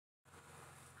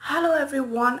Hello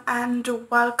everyone and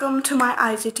welcome to my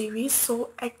Igtv.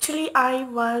 So actually I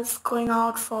was going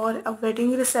out for a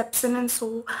wedding reception and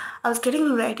so I was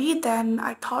getting ready. Then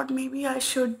I thought maybe I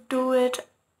should do it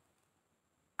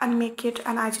and make it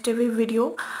an Igtv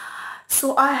video.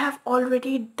 So I have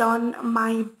already done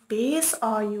my base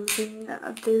using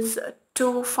these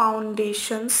two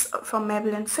foundations from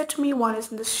Mayebelline Fitme. One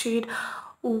is in the shade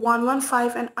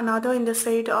 115 and another in the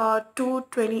shade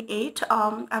 228.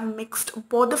 I've mixed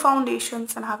both the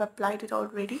foundations and have applied it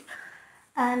already.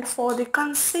 And for the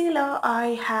concealer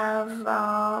I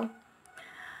have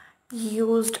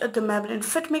used the Mayebelline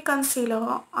Fitme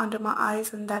Concealer under my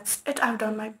eyes, and that's it. I've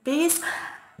done my base.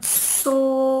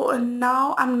 So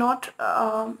now I'm not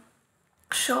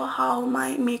sure how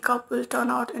my makeup will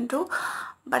turn out into,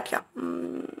 but yeah,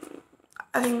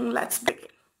 I think let's begin.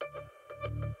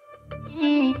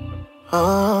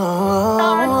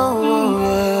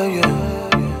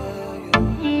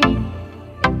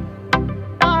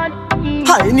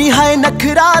 हाय नी हाय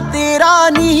नखरा तेरा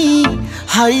नी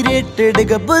high rated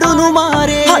गब्बरू नु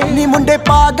मारे हाय नी मुंडे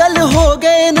पागल हो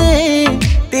गए ने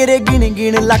तेरे गिन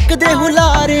गिन लक दे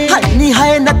हुलारे हाय नी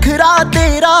हाय नखरा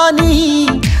तेरा नी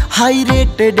हाई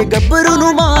रेटेड गब्बरू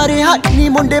नु मारे हाय नी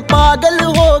मुंडे पागल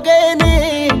हो गए ने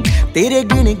तेरे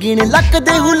गिन गिन लक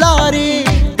दे हुलारे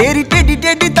तेरी टेडी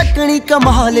टेडी तकनी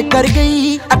कमाल कर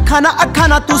गई अखा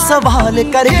ना तू सवाल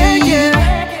कर गई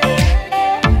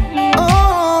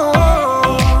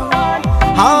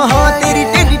हाँ हाँ तेरी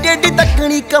टेडी टेडी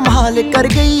तकनी कमाल कर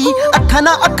गई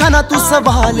अखा ना तू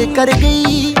सवाल कर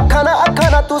गई अखा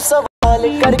ना तू सवाल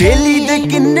कर गई बेली दे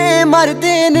किन्ने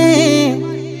मरदे ने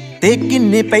ते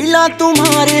किन्ने पहला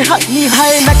तुम्हारे हाय नी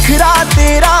हाय नखरा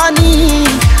तेरा नी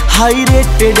हाई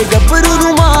रेटेड गब्बरू नु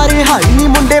मारे हाय नी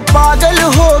मुंडे पागल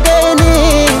हो गए ने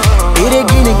तेरे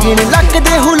गिन गिन लक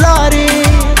दे हुलारे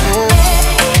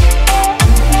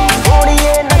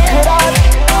ओड़िए नखरा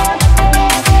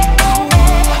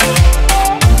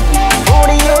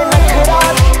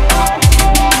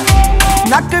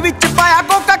नक विच पाया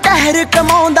कोका कहर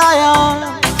कमाउंदा आ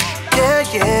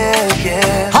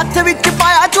हथ विच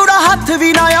पाया चूड़ा हथ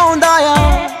भी ना आउंदा आ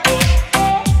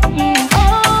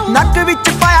नक विच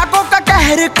पाया कोका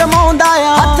कहर कमाउंदा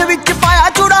आ हथ विच पाया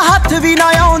चूड़ा हथ भी ना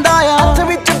आउंदा आ हथ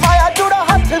विच पाया चूड़ा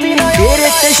हथ भी ना तेरे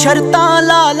ते शर्तां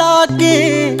ला ला के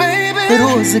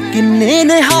रोज किन्ने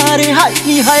ने हारे हाय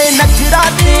नी हाय नखरा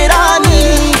तेरा नी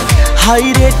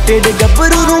हाई रेटेड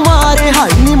गब्बरू नु मारे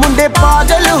हाय नी मुंडे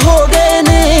पागल हो गए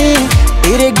ने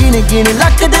तेरे गिन गिन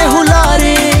लक दे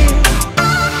हुलारे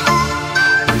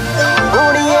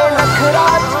ओड़िए नखरा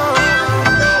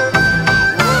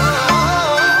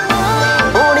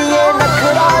ओड़िए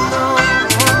नखरा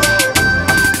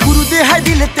गुरु दे है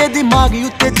दिल ते दिमाग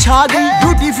उत्ते छा गई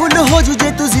ब्यूटीफुल हो जू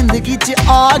जे तू जिंदगी च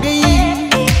आ गई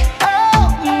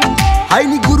हाय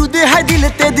नी गुरु दे है दिल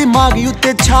ते दिमाग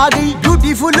उत्ते छा गई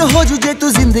ब्यूटीफुल हो जू जे तू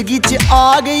जिंदगी च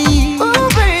आ गई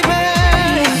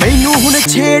मैनू हुण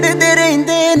छेड़दे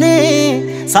रहिंदे ने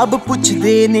सब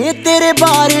पुछदे ने तेरे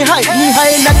बारे हाय नी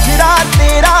हाय नखरा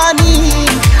तेरा नी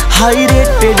हाई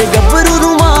रेटेड गब्बरू नु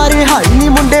मारे हाय नी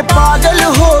मुंडे पागल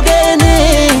हो गए ने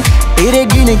तेरे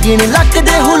गिन गिन लक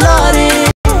दे हुलारे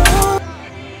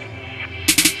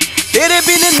तेरे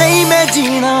बिन नहीं मैं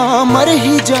जीना मर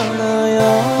ही जाना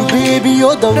आ बेबी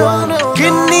ओ दवा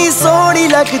किन्नी सोहनी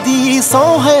लगदी सौ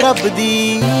है रब दी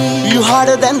यू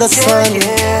हार्डर दैन द सन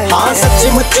हाँ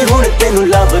सच्ची मुच्ची हुण तेनू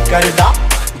लव करदा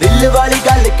दिल वाली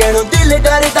गल कहणों दिल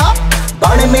डरदा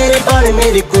बन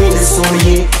मेरे क्वीन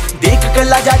सोहणीए देख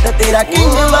कला जट तेरा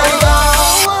किंग वर्गा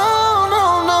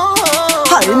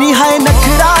हाय नी हाय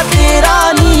नखरा तेरा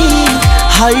नी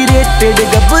हाई रेटेड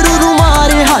गब्बरू नु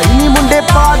मारे हाय नी मुंडे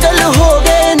पागल हो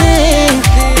गए ने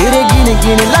तेरे गिन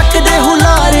गिन लक दे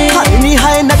हुलारे हाय नी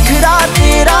हाय नखरा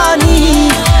तेरा नी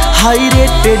हाई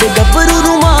रेटेड गब्बरू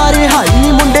नु मारे हाय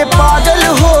नी मुंडे पागल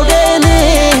हो गए ने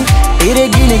तेरे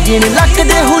गिन गिन लक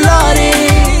दे हुलारे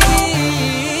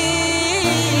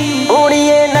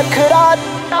ओड़िए नखरा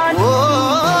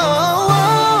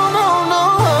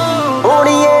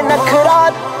ओड़िए नखरा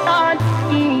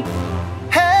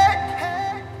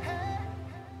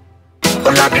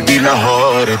लगदी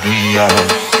लाहौर दिया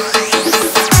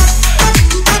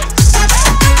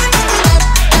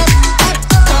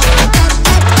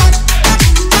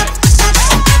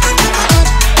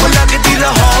लगदी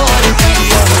लाहौर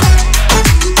दिया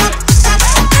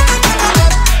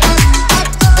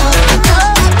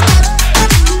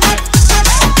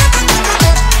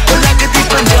लगदी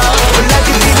पंजाब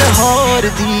लगदी लाहौर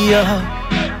दिया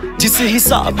जिस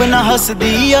हिसाब ना हस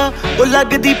दिया वो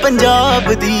लगदी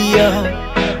पंजाब दिया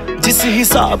जिस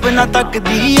हिसाब ना तक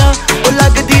दिया वो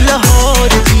लगदी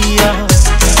लाहौर दिया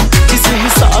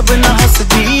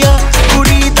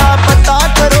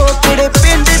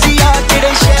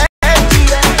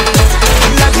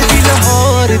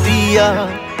ਲਾਹੌਰ ਦੀ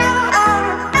ਆ